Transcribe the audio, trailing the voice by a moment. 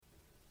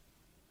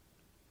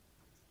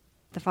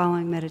The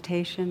following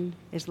meditation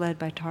is led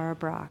by Tara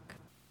Brach.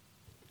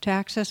 To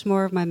access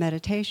more of my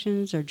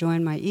meditations or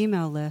join my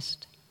email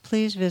list,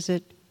 please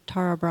visit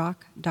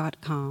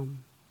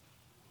tarabrach.com.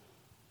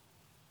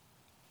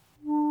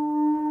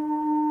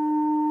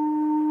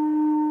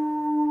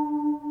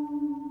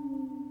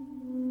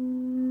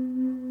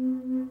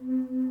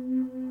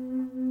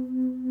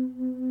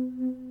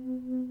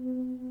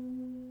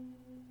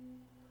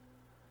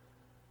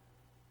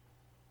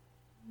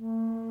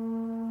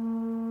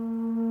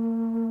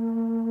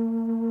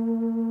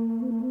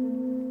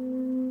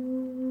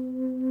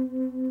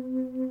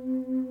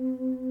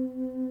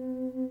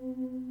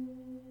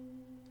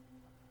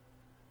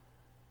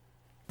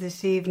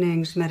 This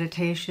evening's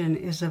meditation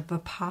is a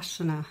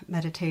Vipassana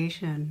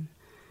meditation.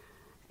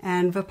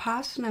 And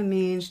Vipassana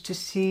means to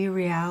see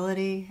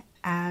reality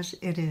as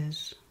it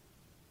is.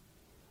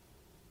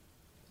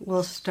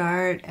 We'll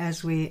start,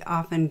 as we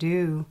often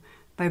do,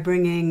 by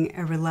bringing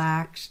a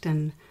relaxed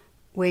and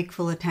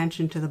wakeful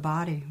attention to the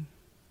body.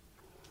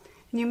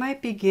 And you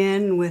might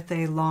begin with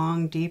a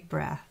long, deep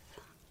breath,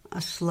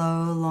 a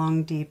slow,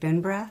 long, deep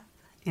in-breath,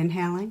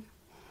 inhaling.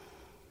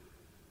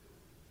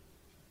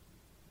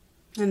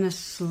 And a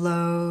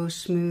slow,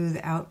 smooth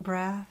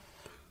out-breath,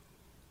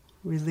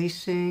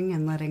 releasing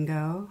and letting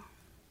go.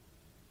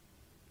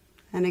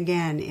 And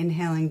again,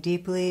 inhaling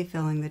deeply,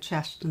 filling the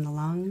chest and the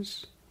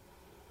lungs.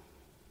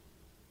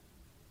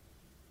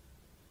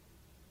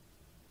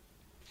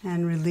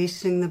 And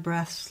releasing the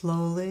breath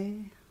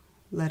slowly,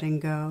 letting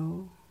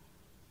go,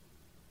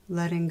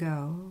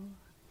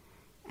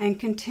 and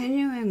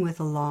continuing with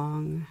a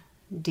long,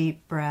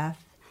 deep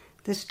breath.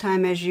 This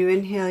time as you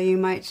inhale, you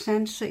might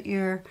sense that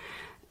you're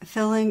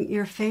filling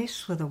your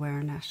face with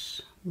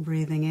awareness,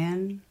 breathing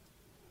in.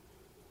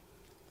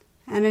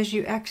 And as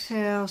you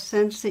exhale,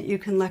 sense that you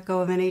can let go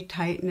of any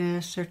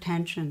tightness or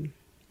tension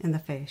in the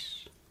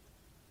face.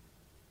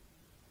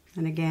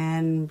 And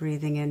again,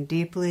 breathing in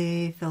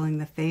deeply, filling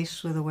the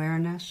face with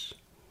awareness.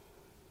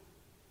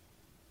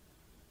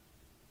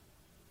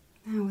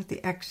 And with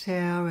the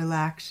exhale,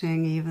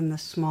 relaxing even the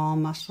small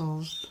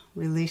muscles,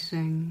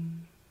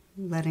 releasing,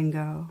 letting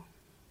go.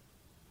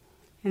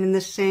 And in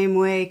the same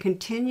way,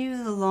 continue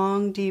the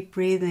long, deep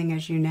breathing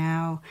as you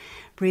now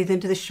breathe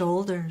into the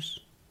shoulders,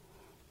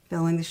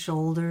 filling the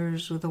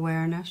shoulders with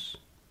awareness.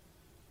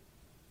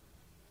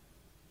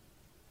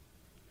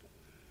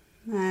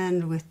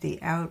 And with the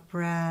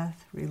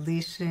out-breath,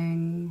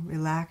 releasing,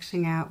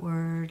 relaxing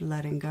outward,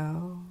 letting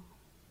go.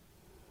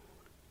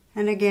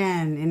 And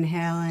again,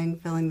 inhaling,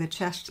 filling the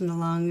chest and the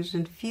lungs,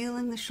 and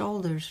feeling the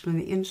shoulders from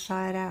the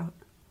inside out.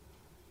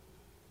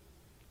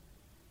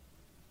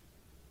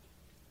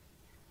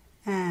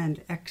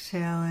 And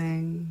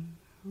exhaling,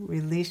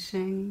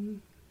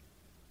 releasing,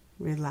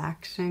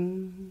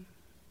 relaxing,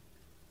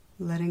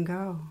 letting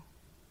go.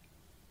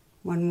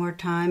 One more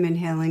time,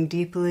 inhaling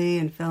deeply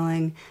and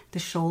filling the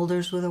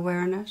shoulders with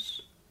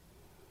awareness.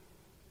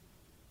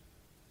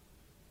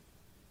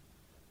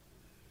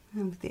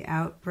 And with the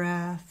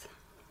out-breath,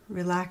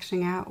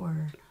 relaxing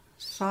outward,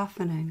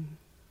 softening,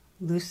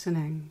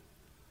 loosening,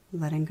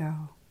 letting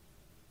go.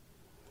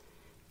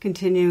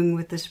 Continuing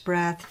with this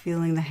breath,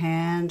 feeling the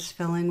hands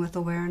filling with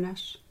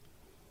awareness.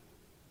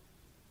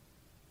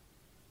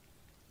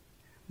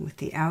 With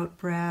the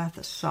out-breath,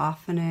 a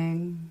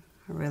softening,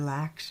 a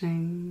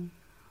relaxing,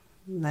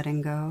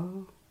 letting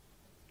go.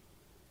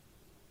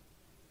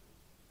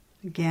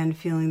 Again,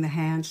 feeling the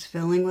hands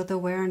filling with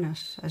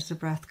awareness as the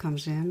breath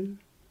comes in.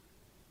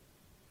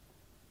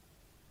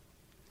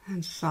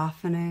 And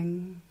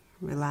softening,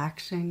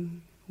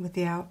 relaxing with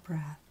the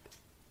out-breath.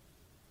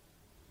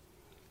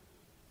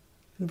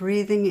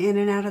 Breathing in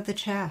and out of the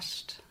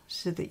chest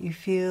so that you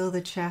feel the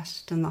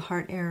chest and the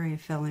heart area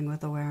filling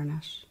with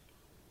awareness.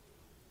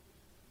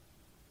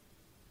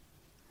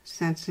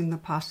 Sensing the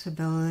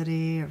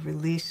possibility of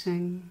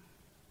releasing,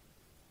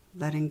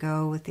 letting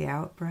go with the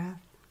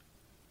out-breath.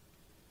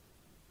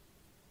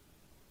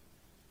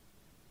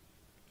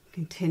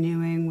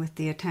 Continuing with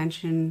the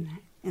attention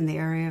in the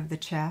area of the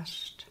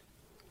chest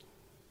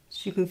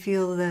so you can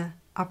feel the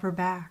upper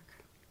back.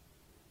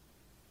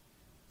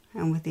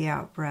 And with the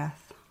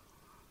out-breath,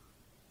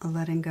 a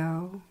letting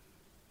go,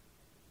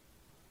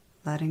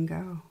 letting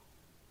go.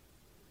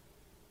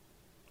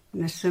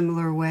 In a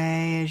similar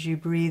way, as you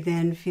breathe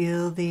in,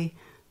 feel the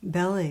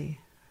belly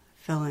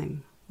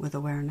filling with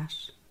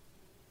awareness.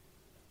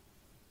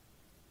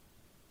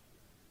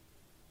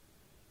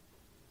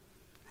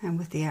 And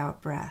with the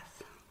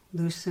out-breath,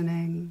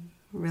 loosening,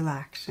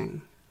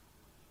 relaxing,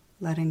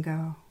 letting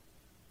go.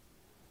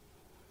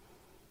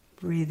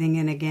 Breathing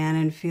in again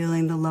and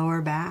feeling the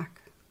lower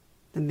back,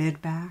 the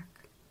mid-back,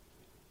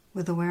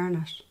 with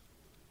awareness.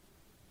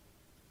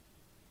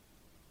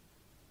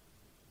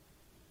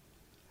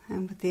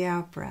 And with the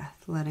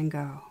out-breath, letting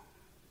go,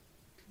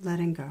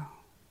 letting go.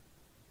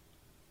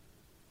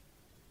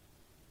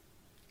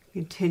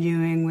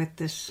 Continuing with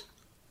this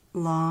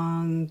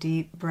long,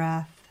 deep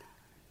breath,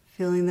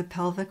 feeling the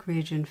pelvic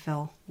region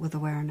fill with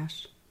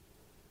awareness.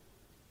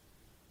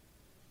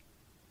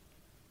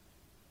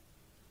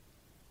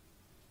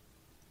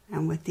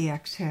 And with the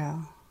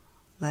exhale,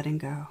 letting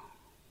go.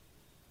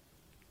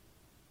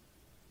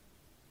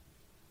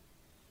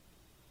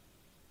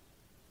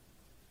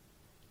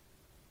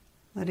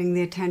 Letting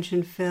the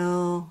attention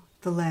fill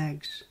the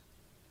legs,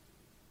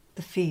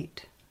 the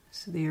feet,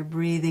 so that you're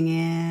breathing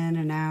in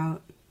and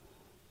out,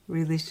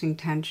 releasing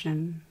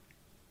tension,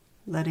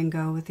 letting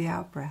go with the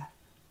out-breath.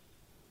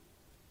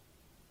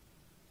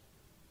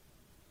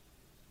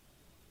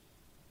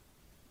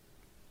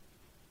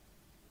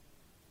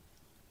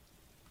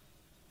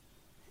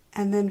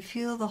 And then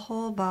feel the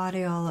whole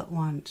body all at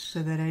once,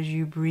 so that as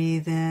you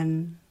breathe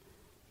in,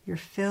 you're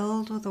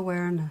filled with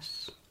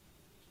awareness.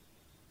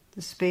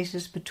 The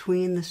spaces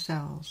between the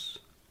cells,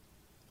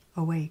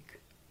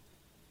 awake.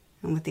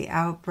 And with the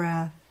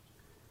out-breath,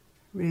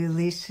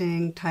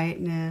 releasing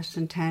tightness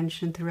and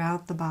tension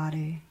throughout the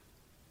body.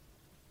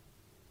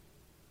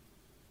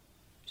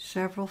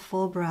 Several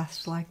full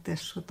breaths like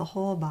this with the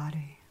whole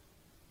body.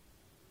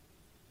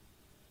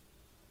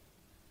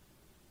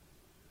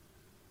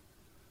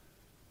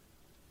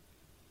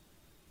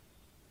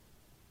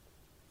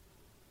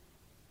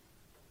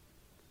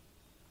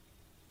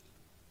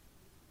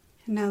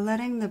 And now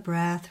letting the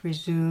breath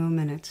resume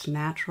in its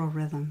natural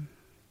rhythm.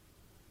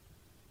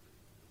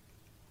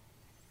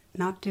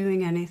 Not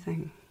doing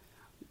anything,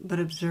 but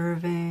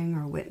observing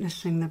or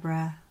witnessing the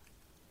breath,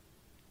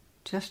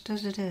 just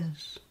as it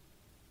is.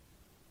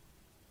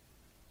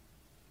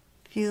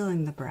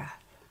 Feeling the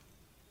breath.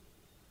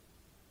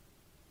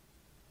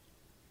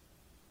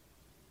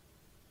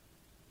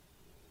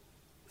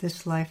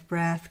 This life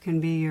breath can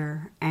be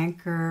your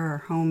anchor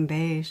or home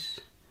base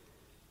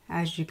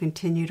as you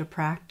continue to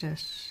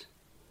practice.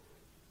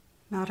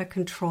 Not a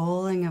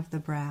controlling of the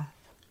breath,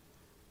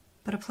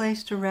 but a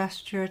place to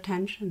rest your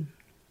attention.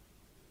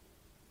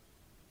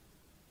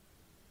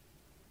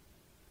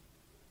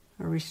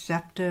 A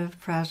receptive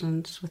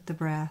presence with the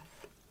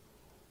breath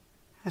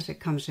as it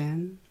comes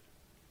in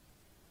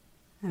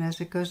and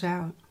as it goes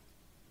out.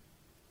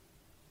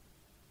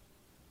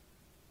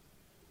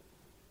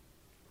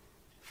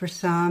 For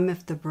some,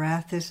 if the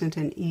breath isn't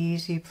an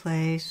easy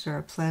place or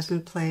a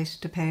pleasant place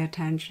to pay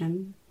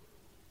attention,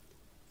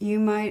 you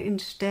might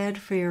instead,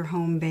 for your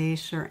home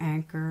base or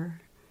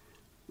anchor,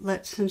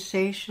 let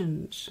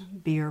sensations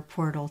be your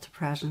portal to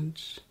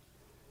presence.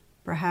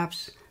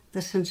 Perhaps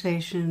the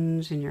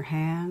sensations in your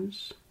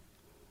hands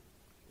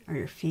or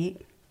your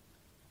feet.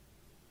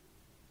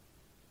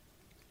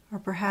 Or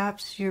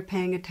perhaps you're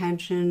paying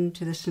attention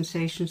to the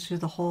sensations through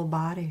the whole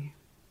body,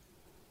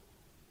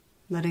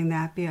 letting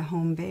that be a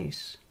home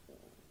base.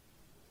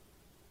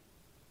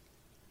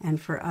 And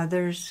for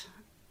others,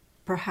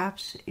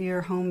 perhaps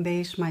your home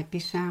base might be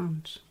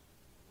sounds.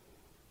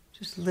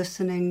 Just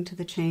listening to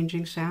the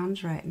changing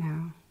sounds right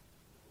now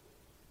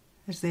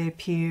as they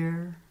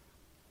appear,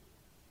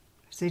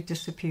 as they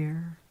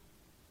disappear.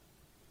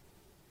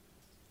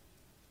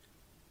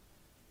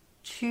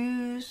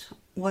 Choose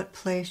what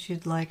place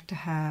you'd like to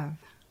have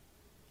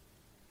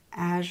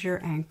as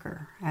your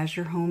anchor, as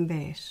your home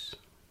base,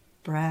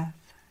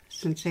 breath,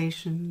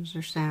 sensations,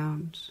 or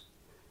sounds.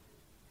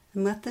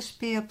 And let this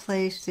be a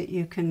place that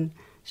you can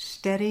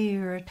steady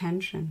your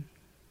attention.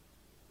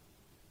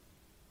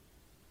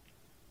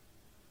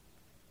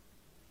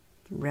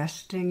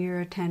 Resting your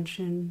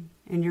attention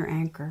in your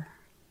anchor.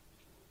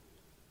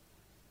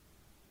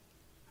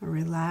 A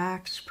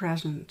relaxed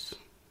presence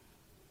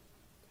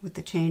with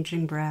the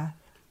changing breath,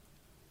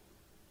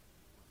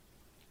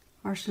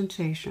 our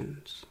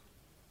sensations,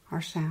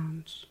 our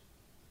sounds.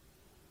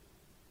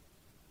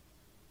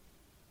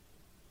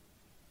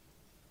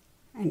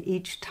 And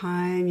each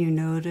time you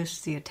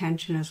notice the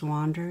attention has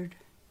wandered,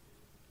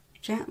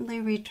 gently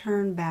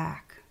return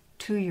back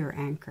to your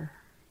anchor.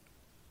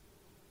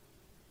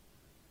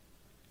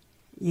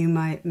 You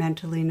might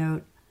mentally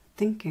note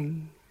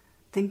thinking,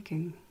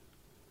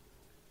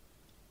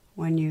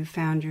 when you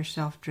found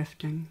yourself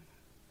drifting,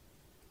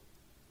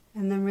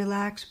 and then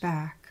relax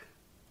back,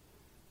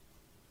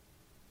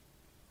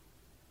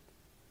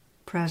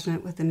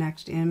 present with the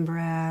next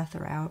in-breath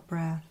or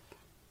out-breath,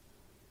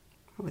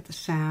 or with the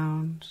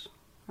sounds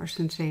or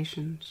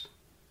sensations.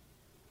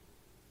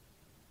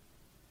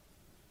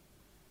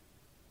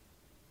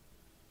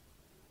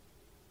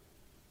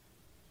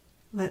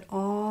 Let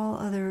all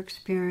other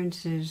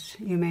experiences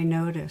you may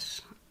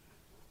notice,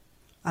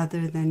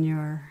 other than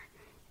your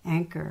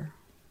anchor,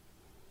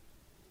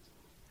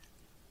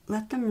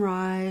 let them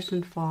rise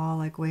and fall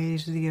like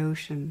waves of the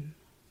ocean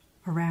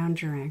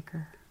around your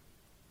anchor.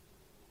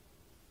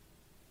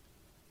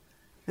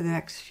 For the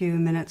next few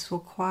minutes, we'll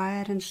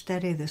quiet and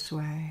steady this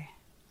way,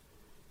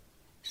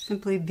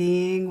 simply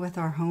being with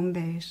our home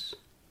base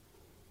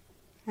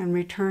and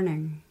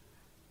returning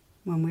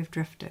when we've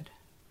drifted.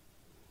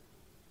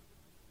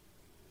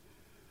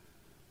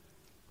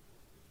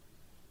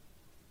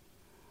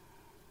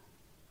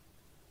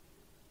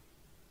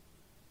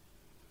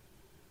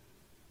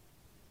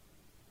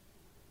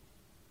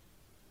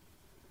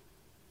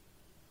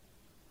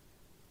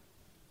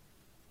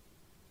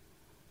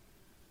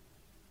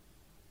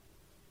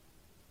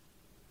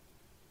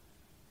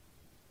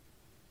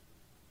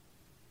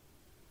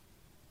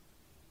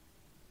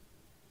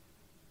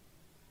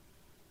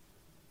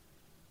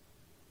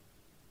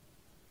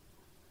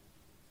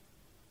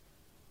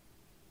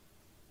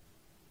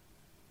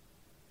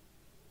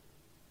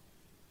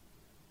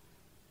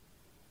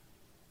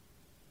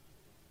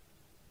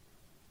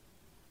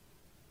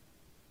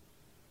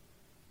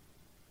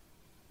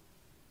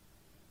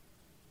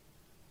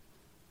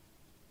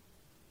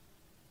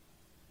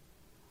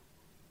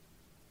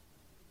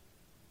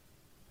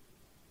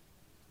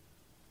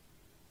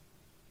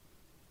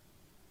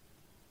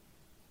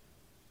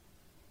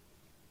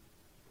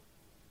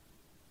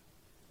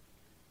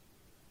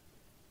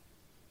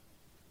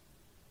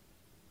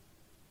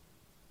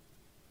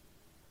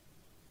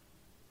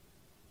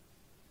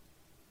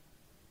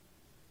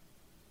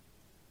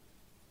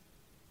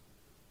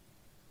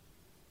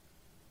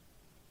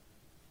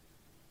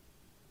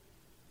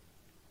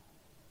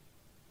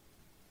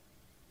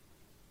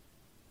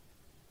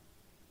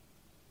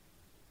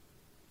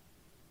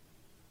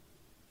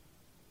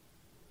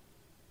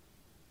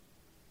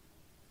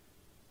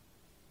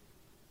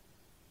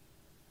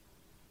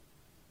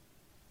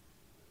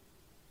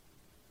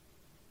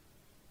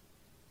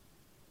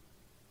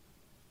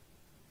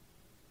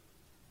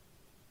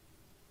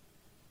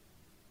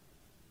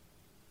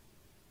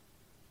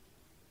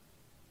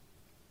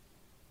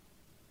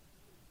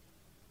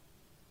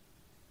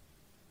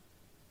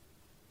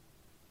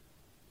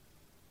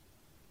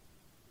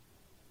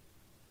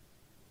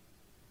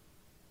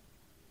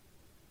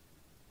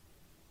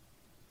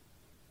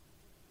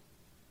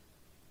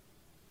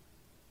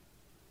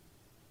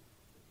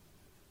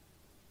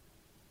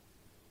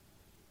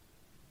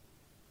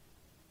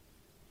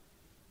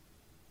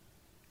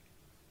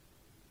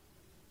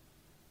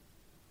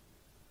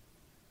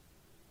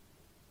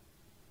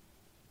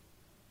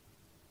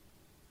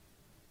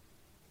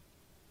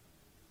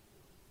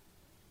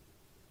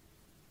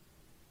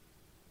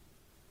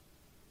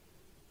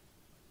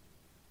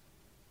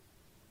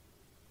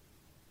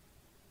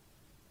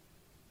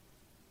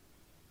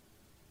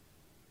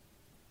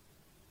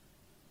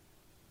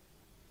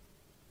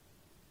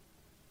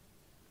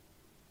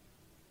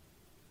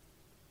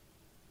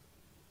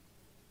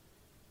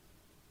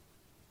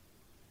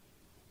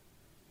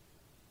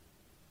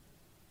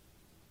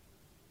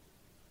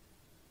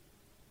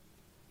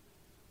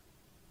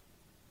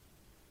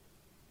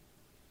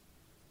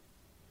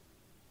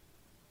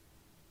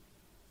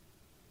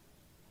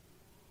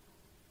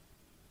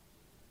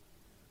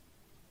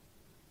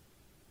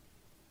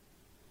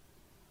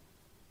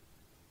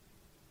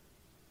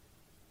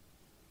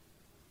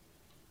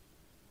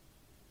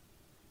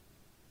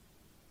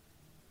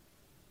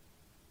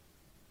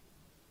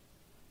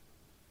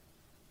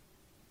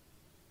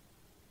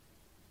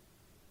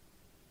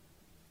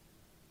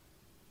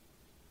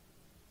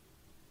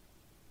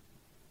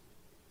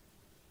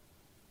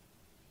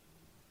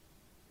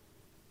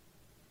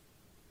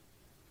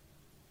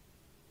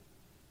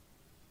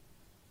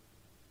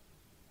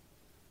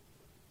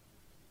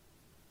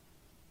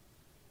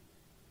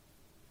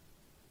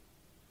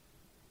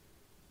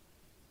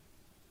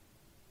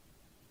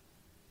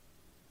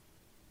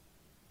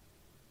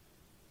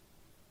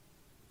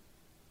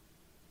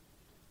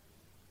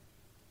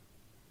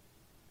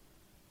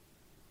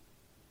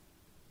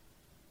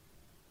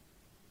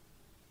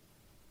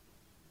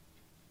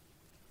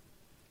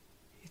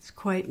 It's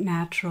quite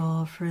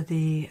natural for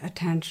the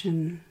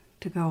attention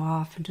to go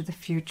off into the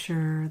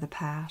future, the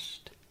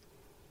past.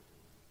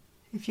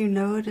 If you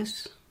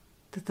notice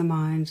that the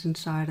mind's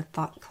inside a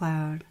thought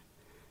cloud,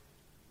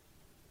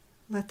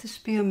 let this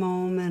be a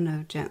moment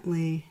of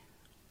gently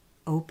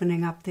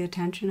opening up the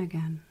attention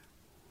again.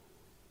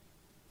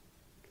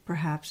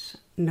 Perhaps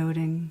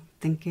noting,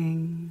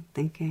 thinking,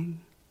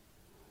 and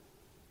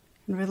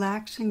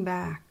relaxing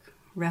back,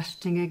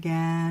 resting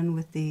again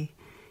with the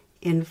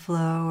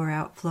inflow or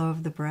outflow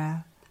of the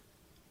breath,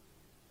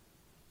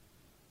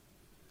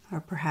 or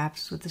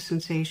perhaps with the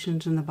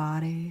sensations in the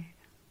body,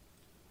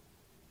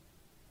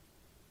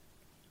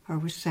 or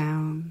with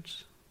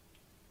sounds.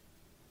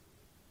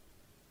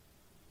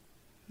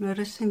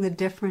 Noticing the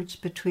difference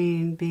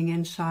between being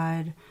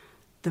inside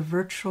the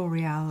virtual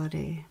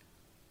reality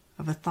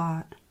of a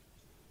thought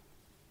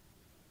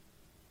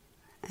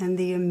and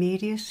the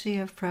immediacy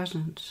of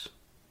presence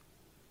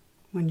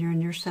when you're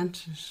in your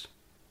senses.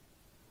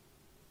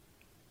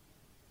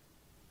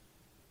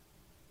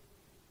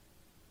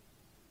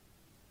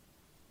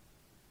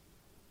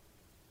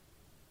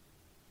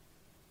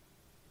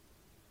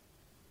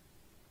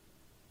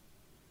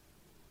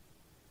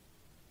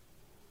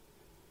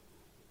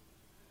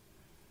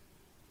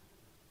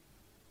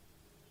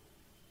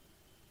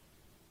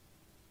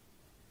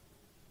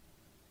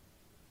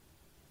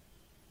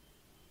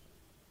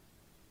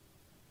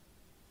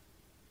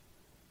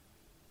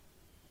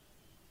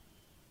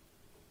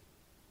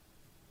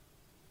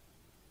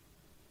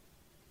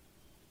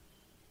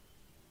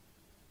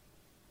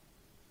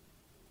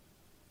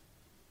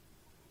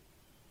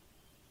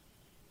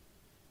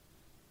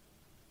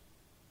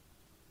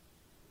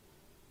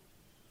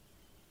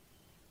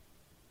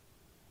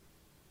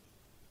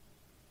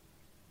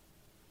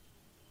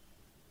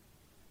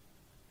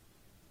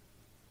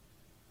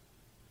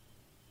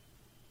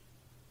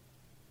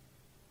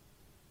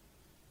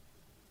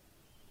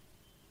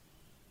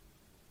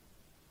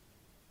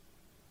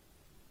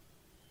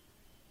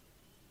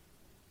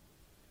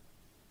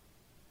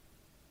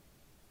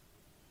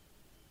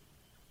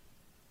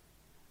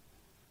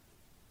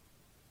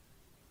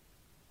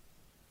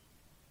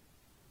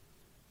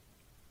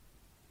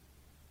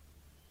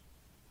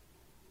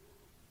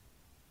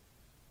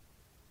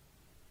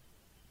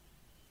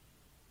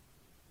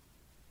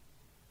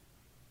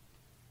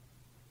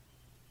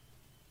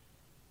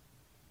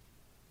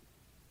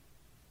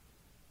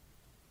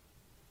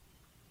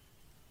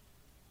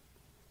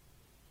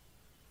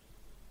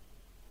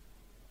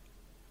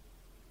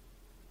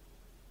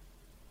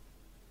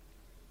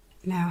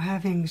 Now,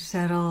 having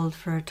settled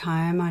for a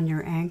time on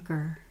your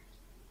anchor,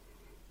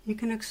 you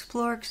can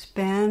explore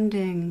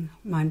expanding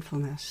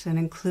mindfulness and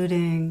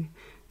including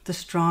the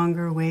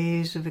stronger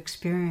ways of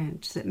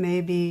experience that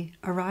may be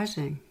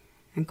arising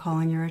and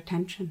calling your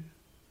attention.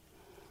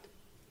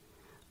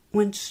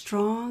 When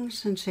strong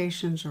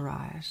sensations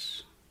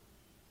arise,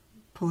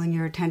 pulling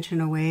your attention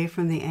away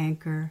from the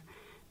anchor,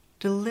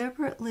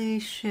 deliberately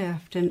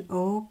shift and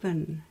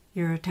open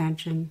your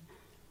attention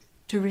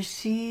to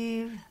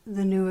receive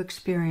the new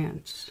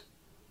experience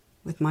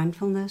with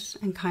mindfulness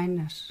and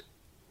kindness.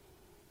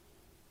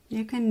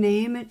 You can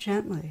name it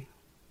gently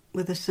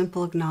with a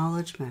simple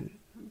acknowledgement,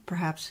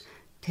 perhaps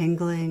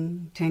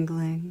tingling,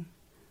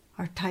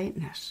 or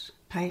tightness,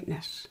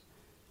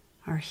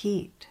 or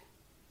heat,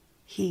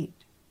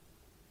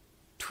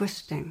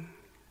 twisting,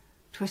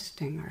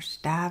 or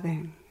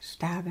stabbing.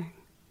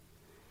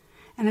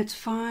 And it's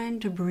fine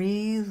to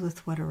breathe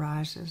with what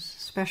arises,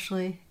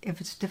 especially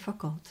if it's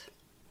difficult.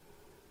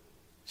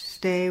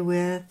 Stay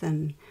with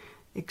and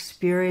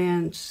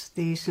experience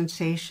the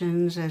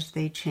sensations as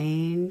they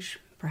change,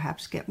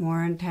 perhaps get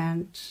more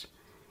intense,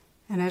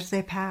 and as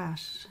they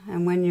pass.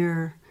 And when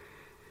you're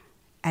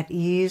at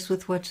ease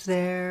with what's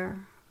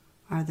there,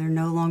 or they're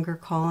no longer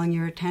calling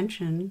your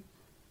attention,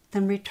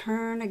 then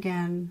return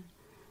again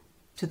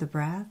to the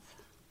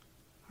breath,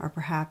 or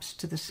perhaps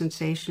to the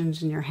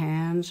sensations in your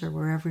hands or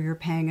wherever you're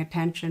paying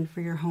attention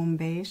for your home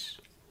base,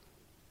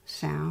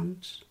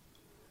 sounds.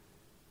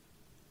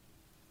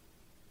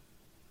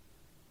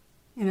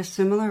 In a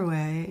similar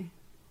way,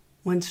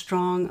 when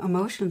strong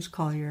emotions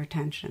call your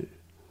attention,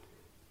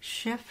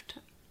 shift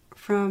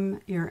from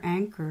your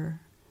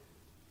anchor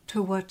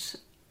to what's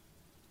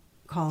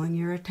calling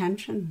your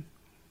attention.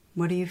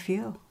 What do you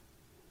feel?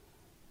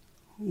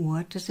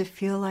 What does it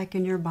feel like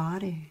in your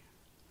body?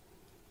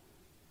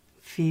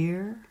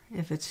 Fear,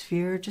 if it's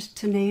fear, just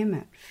to name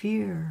it,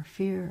 fear,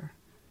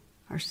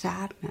 or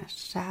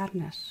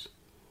sadness,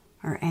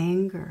 or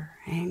anger,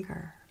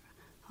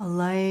 a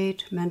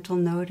light mental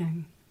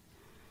noting,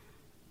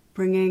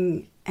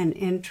 bringing an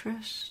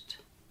interest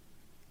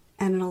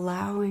and an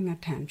allowing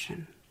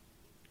attention.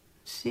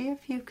 See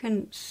if you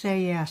can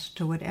say yes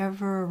to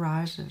whatever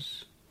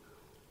arises,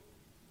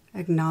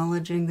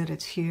 acknowledging that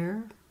it's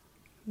here,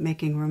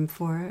 making room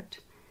for it,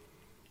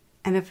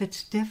 and if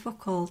it's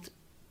difficult,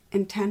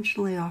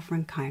 intentionally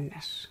offering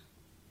kindness.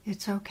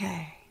 It's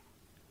okay.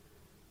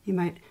 You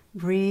might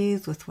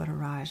breathe with what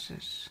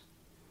arises,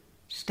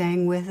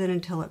 staying with it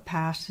until it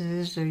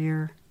passes or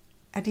you're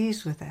at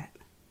ease with it.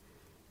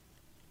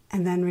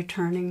 and then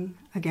returning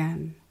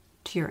again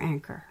to your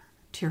anchor,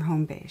 to your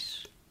home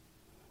base.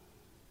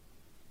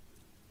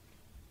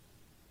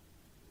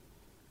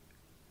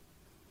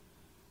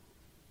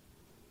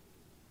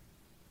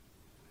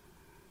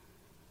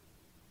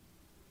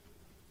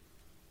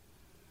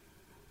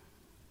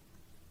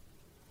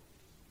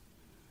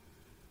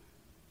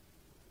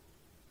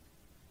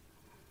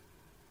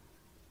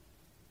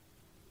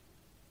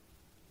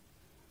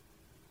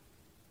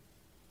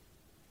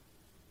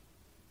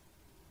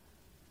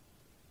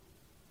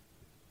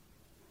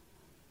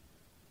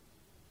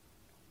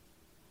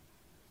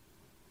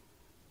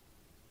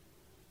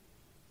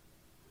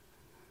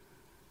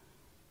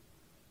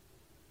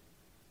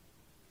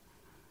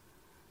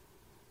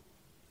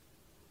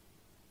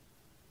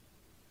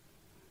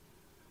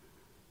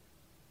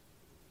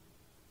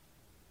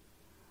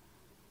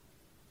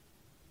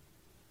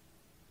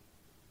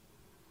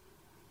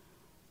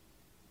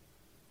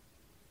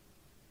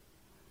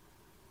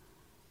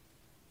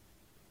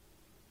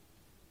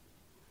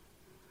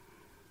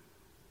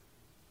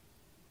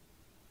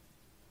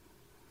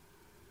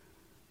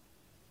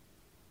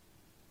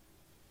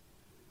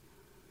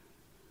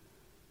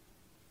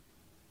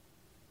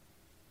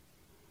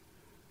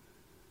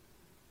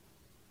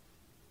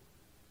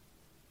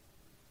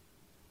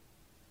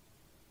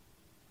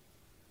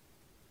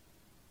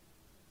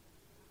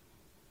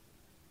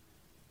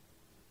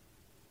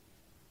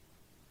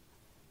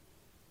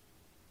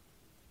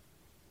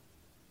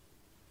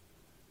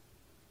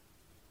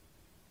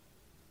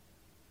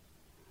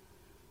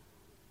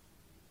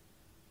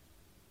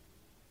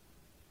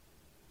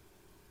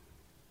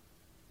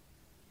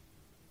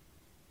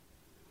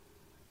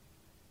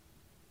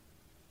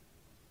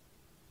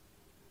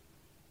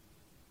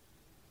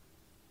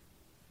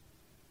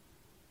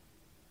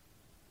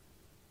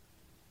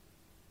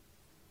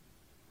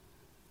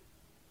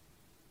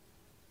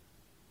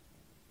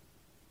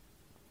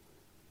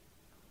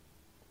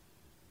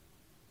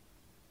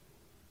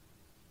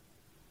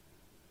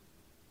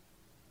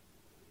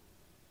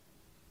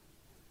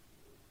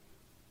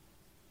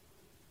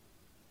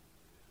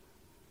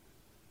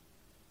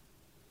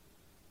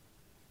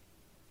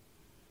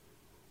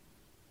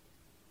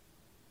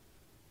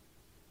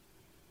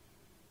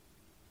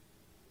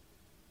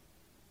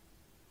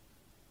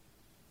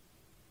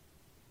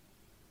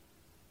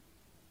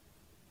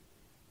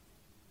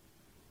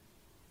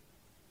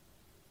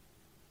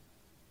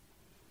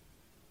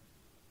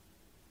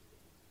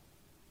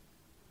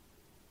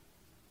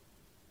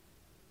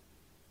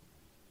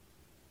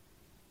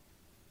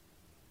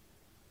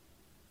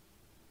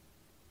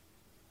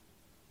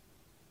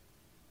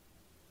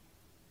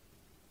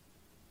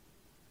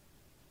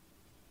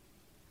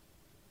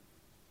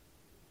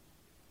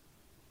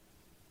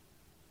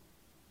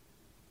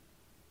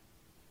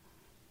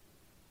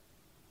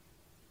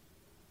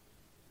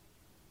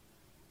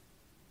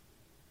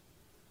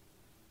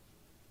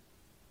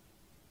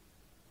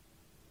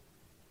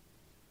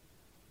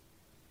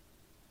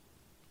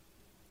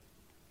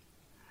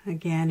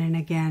 Again and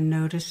again,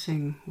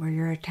 noticing where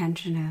your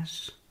attention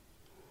is.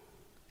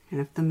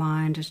 And if the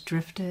mind is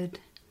drifted,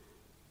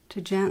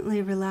 to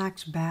gently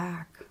relax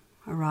back,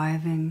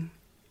 arriving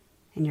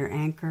in your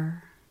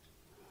anchor.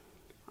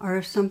 Or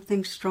if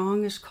something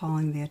strong is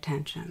calling the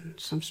attention,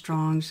 some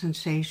strong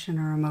sensation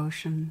or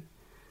emotion,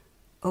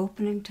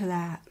 opening to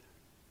that.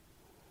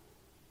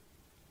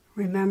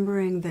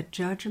 Remembering that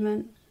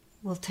judgment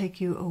will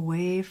take you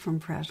away from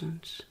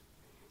presence,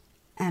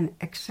 and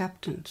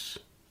acceptance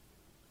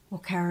will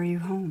carry you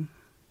home.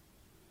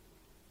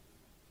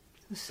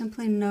 So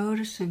simply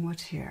noticing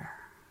what's here,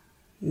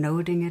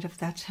 noting it if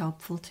that's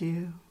helpful to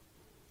you,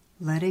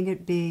 letting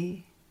it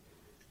be,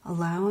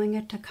 allowing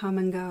it to come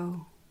and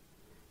go.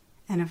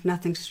 And if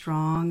nothing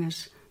strong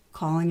is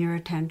calling your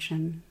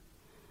attention,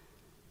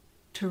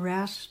 to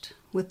rest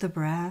with the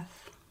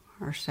breath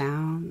or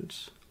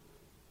sounds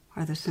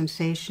or the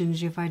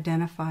sensations you've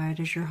identified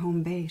as your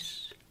home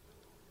base,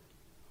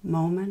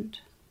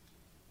 moment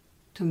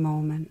to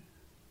moment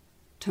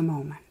to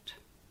moment.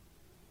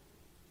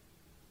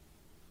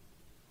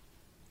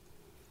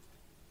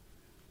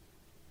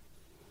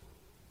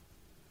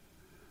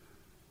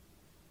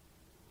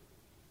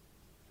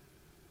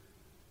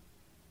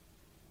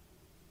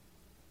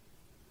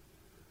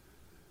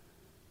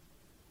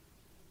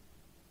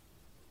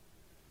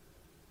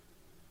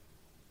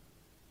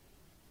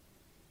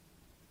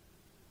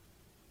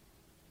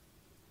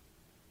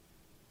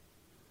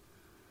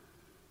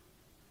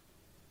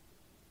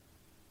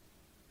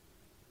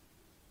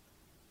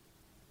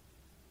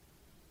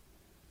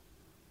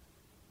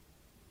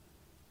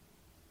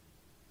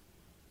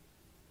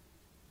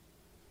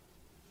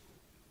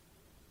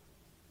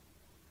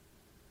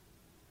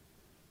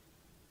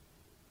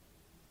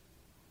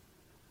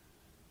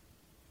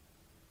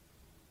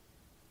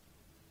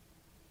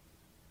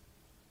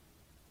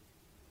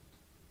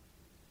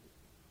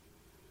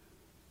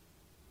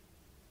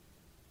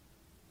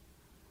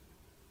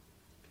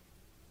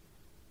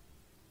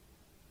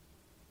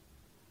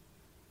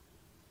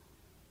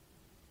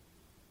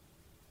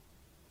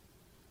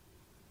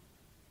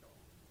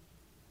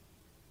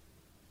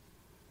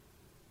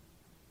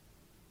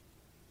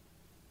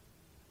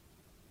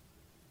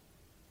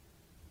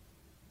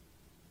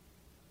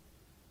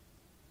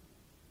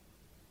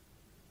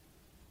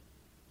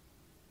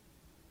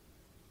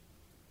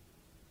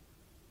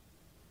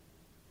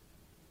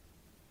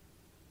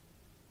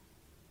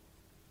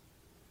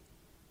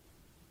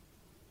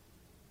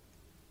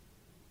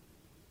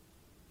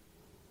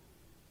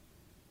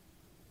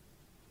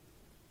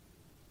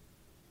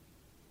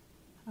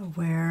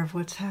 aware of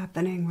what's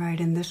happening right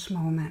in this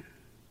moment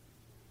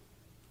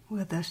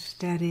with a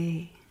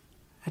steady,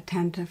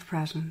 attentive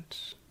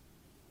presence.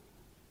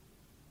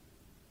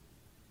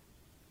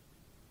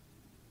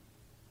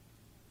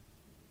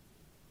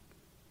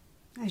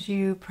 As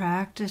you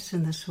practice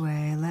in this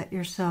way, let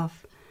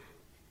yourself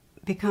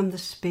become the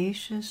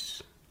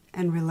spacious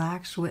and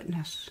relaxed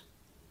witness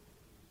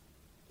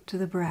to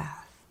the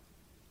breath,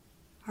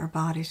 our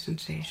body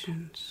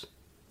sensations,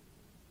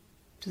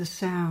 to the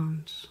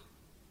sounds,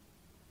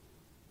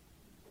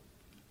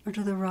 or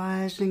to the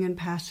rising and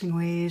passing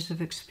waves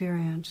of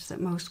experience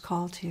that most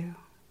call to you.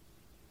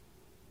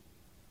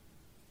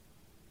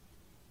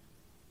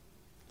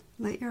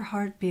 Let your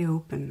heart be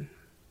open,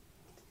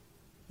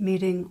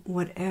 meeting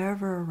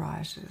whatever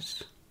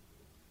arises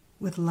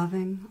with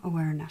loving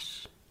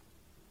awareness.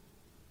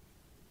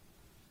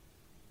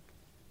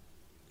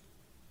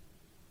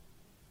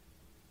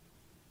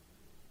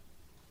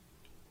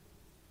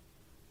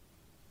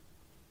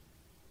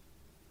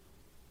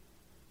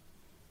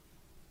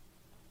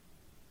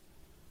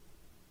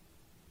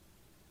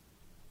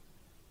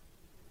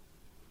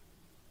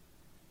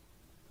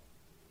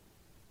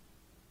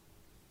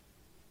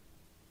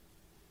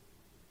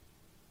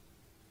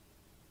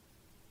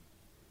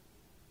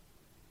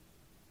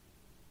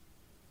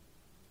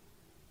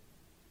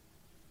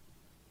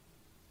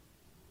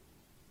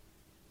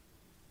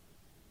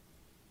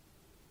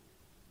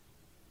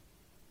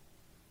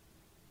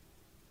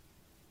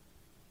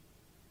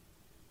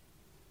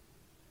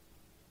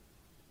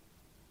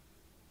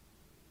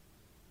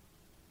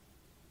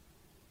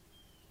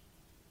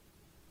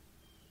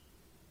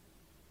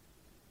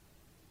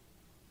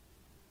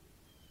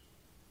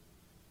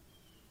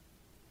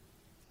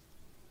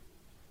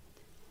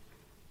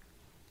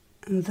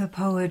 The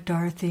poet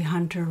Dorothy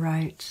Hunter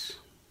writes,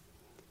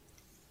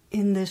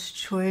 "In this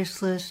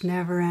choiceless,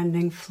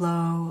 never-ending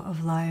flow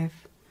of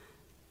life,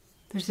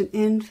 there's an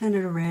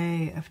infinite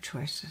array of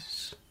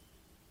choices.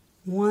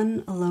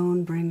 One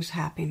alone brings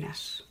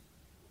happiness: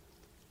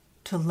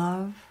 to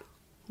love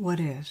what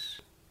is."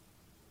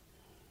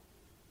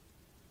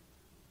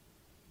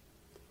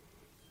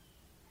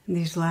 In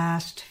these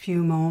last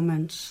few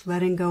moments,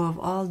 letting go of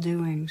all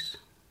doings,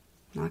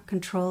 not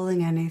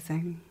controlling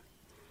anything,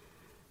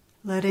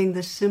 letting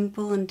the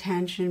simple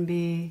intention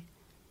be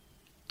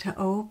to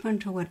open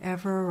to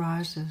whatever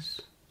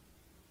arises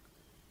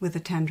with a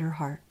tender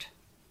heart,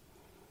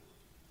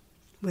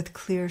 with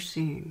clear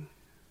seeing,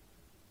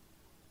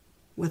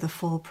 with a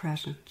full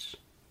presence.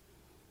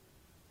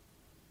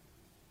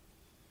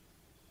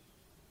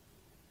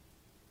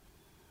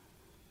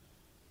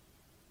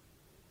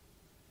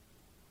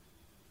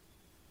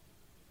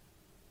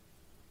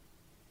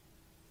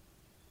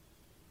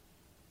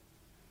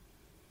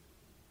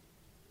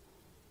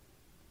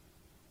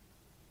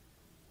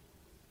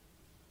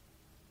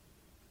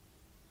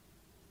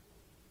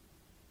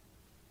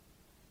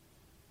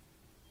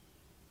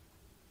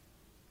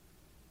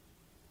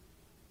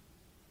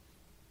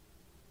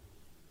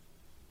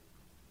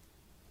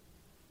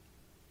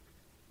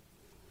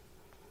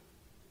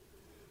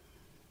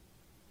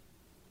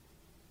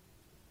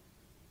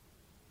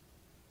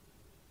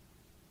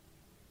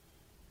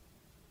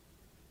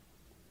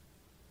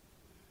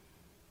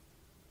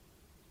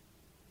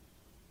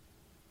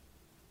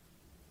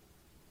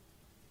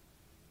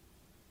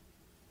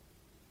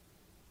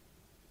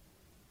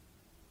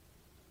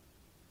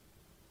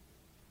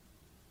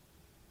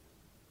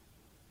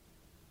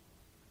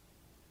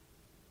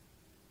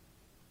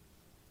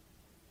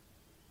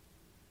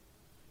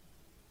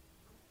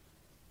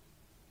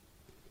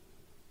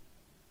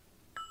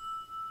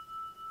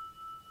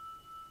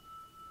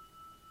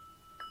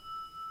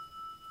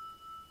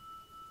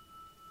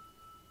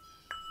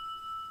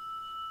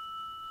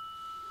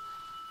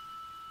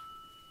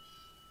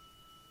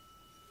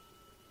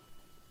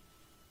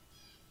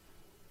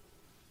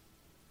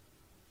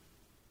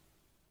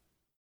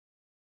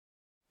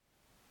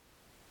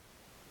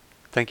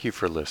 Thank you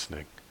for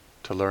listening.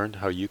 To learn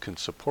how you can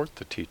support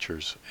the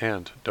teachers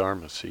and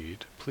Dharma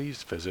Seed,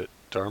 please visit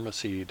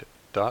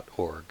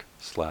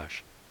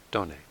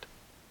dharmaseed.org/donate.